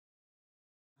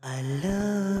I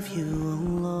love you,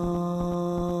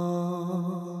 Allah.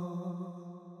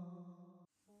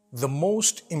 The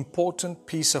most important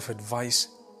piece of advice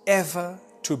ever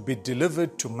to be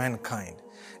delivered to mankind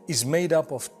is made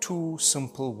up of two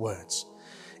simple words.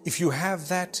 If you have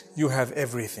that, you have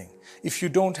everything. If you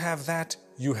don't have that,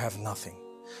 you have nothing.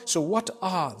 So what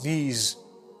are these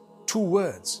two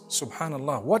words?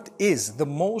 Subhanallah. What is the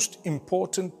most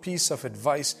important piece of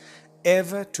advice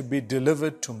ever to be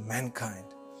delivered to mankind?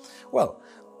 Well,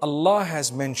 Allah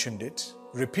has mentioned it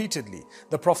repeatedly.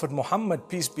 The Prophet Muhammad,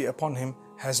 peace be upon him,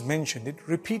 has mentioned it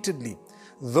repeatedly.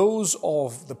 Those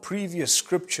of the previous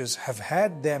scriptures have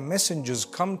had their messengers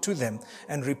come to them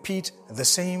and repeat the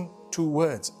same two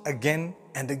words again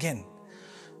and again.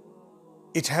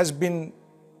 It has been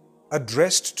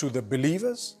addressed to the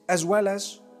believers as well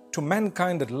as to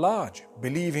mankind at large,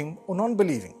 believing or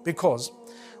non-believing, because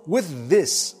with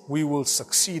this we will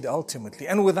succeed ultimately,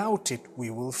 and without it we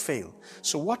will fail.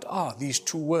 So what are these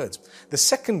two words? The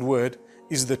second word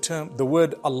is the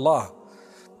word Allah,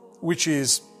 which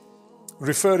is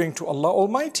referring to Allah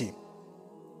Almighty,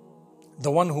 the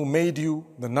one who made you,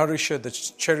 the nourisher, the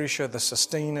cherisher, the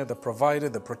sustainer, the provider,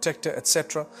 the protector,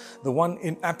 etc. The one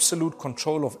in absolute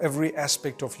control of every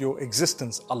aspect of your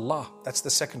existence, Allah. That's the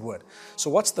second word.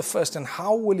 So what's the first, and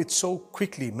how will it so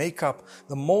quickly make up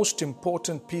the most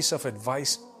important piece of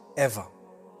advice ever?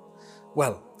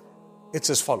 Well,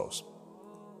 it's as follows.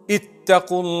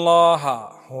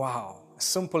 Ittaqullaha. Wow, as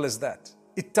simple as that.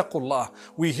 Ittaqullah.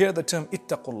 We hear the term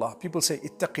ittaqullah. People say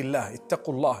ittaqillah,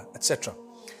 ittaqullah, etc.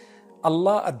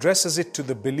 Allah addresses it to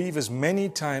the believers many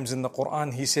times in the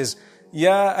Quran. He says,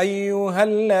 Ya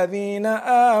ayyuhalladhina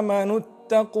amanu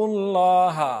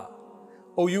ittaqullaha.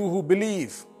 O you who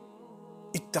believe,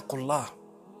 ittaqullah.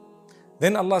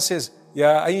 Then Allah says,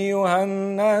 Ya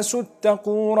ayyuhan nasu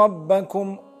ittaqu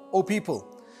rabbakum. O people,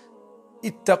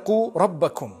 ittaqu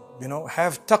rabbakum.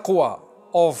 Have taqwa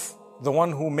of the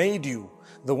one who made you,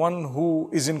 the one who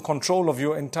is in control of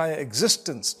your entire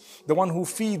existence, the one who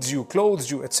feeds you, clothes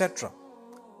you, etc.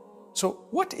 So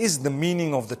what is the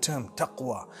meaning of the term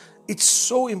taqwa? It's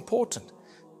so important.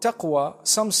 Taqwa,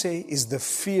 some say, is the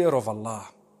fear of Allah.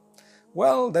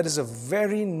 Well, that is a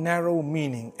very narrow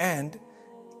meaning, and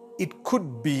it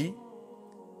could be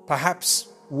perhaps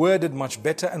worded much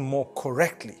better and more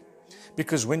correctly.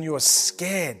 Because when you are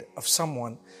scared of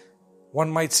someone, one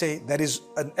might say that is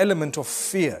an element of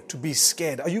fear, to be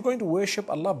scared. Are you going to worship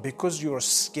Allah because you are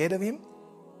scared of Him?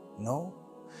 No.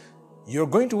 You're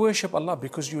going to worship Allah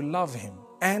because you love Him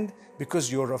and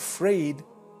because you're afraid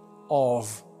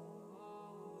of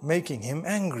making Him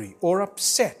angry or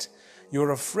upset.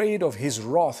 You're afraid of His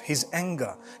wrath, His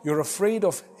anger. You're afraid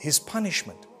of His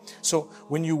punishment. So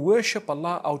when you worship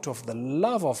Allah out of the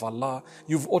love of Allah,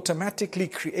 you've automatically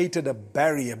created a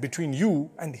barrier between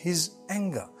you and His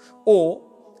anger or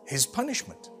His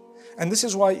punishment. And this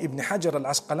is why Ibn Hajar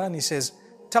al-Asqalani says,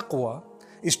 taqwa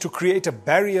is to create a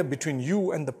barrier between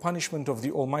you and the punishment of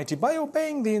the Almighty by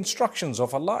obeying the instructions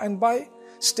of Allah and by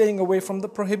staying away from the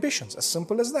prohibitions. As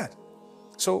simple as that.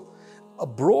 So a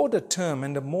broader term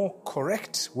and a more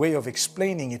correct way of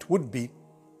explaining it would be,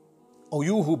 O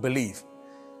you who believe,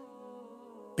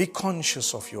 be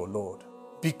conscious of your Lord.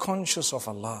 Be conscious of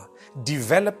Allah.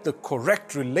 Develop the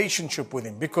correct relationship with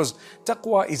Him, because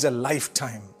taqwa is a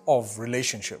lifetime of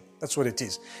relationship. That's what it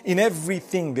is. In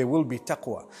everything there will be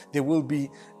taqwa. There will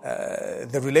be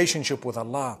the relationship with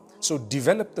Allah. So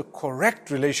develop the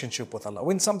correct relationship with Allah.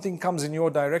 When something comes in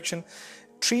your direction,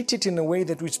 treat it in a way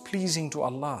that is pleasing to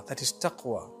Allah. That is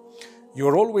taqwa.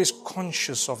 You're always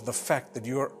conscious of the fact that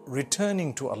you're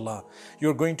returning to Allah.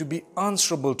 You're going to be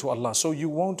answerable to Allah. So you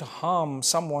won't harm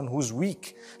someone who's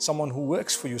weak, someone who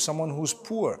works for you, someone who's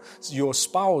poor, your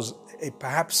spouse,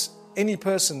 perhaps any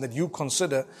person that you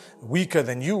consider weaker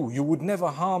than you. You would never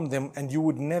harm them and you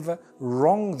would never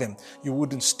wrong them. You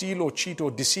wouldn't steal or cheat or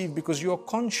deceive, because you're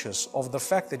conscious of the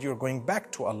fact that you're going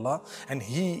back to Allah and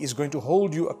He is going to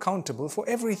hold you accountable for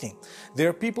everything. There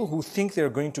are people who think they're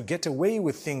going to get away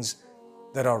with things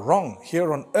that are wrong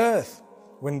here on earth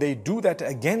when they do that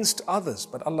against others.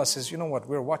 But Allah says, you know what,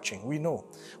 we're watching, we know.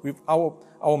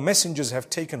 Our messengers have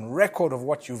taken record of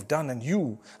what you've done, and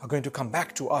you are going to come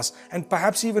back to us. And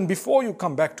perhaps even before you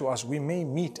come back to us, we may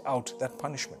mete out that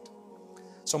punishment.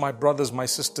 So my brothers, my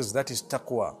sisters, that is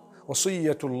taqwa.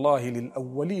 Wasiyatullahi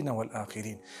lil-awwalina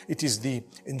wal-akhirin. It is the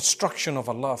instruction of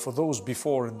Allah for those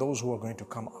before and those who are going to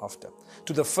come after.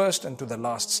 To the first and to the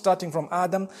last, starting from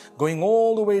Adam, going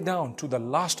all the way down to the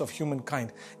last of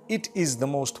humankind. It is the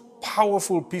most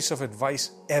powerful piece of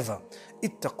advice ever.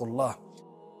 Ittaqullah.